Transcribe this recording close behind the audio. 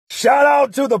Shout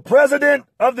out to the President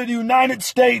of the United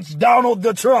States, Donald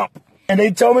Trump. And they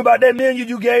told me about that million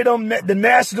you gave them, the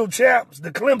national champs,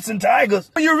 the Clemson Tigers.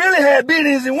 You really had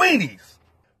beanies and weenies,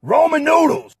 Roman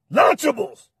noodles,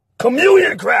 Lunchables,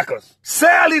 communion crackers.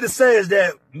 Sadly to say is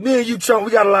that me and you, Trump,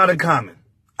 we got a lot in common.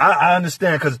 I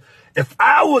understand, because if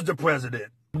I was the president,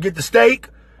 get the steak,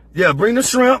 yeah, bring the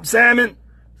shrimp, salmon,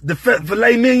 the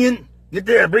filet mignon, get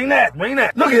there, bring that.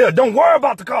 Look at here, don't worry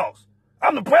about the cost.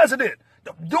 I'm the president.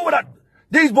 Do what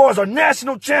these boys are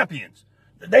national champions.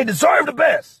 They deserve the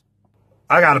best.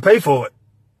 I gotta pay for it.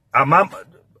 Are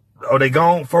they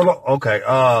gone? Furlough? Okay,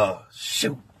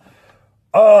 shoot.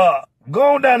 Go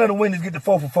on down to the Wendy's, get the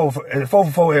 4 for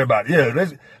 4 everybody. Yeah,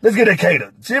 let's get it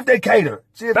catered. See if they cater.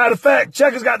 Matter of fact,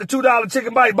 Checkers got the $2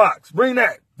 chicken bite box. Bring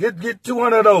that. Get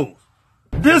 200 of those.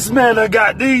 This man done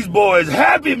got these boys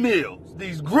Happy Meals.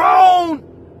 These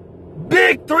grown,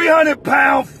 big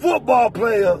 300-pound football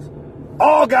players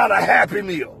all got a Happy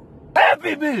Meal.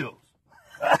 Happy Meals.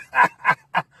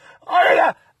 I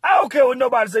don't care what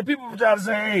nobody say. People try to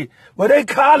say, hey, well, they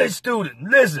college students.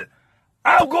 Listen,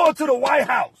 I'm going to the White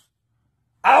House.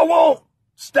 I want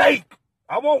steak.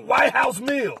 I want White House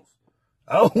meals.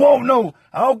 I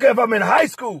don't care if I'm in high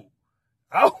school.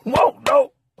 I don't want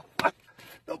no.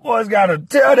 The boys got to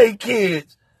tell their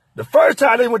kids the first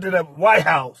time they went to the White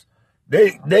House,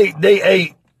 they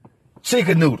ate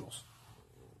chicken noodles.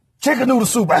 Chicken noodle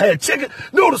soup. I had chicken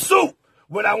noodle soup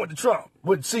when I went to Trump.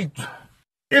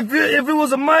 If it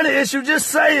was a money issue, just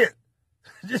say it.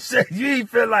 Just say you ain't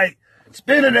feel like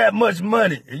spending that much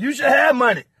money. And you should have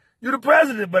money. You're the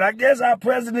president, but I guess our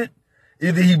president,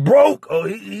 either he broke or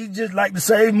he just like to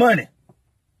save money.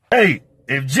 Hey,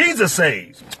 if Jesus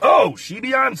saves, she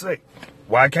Beyonce,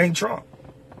 why can't Trump?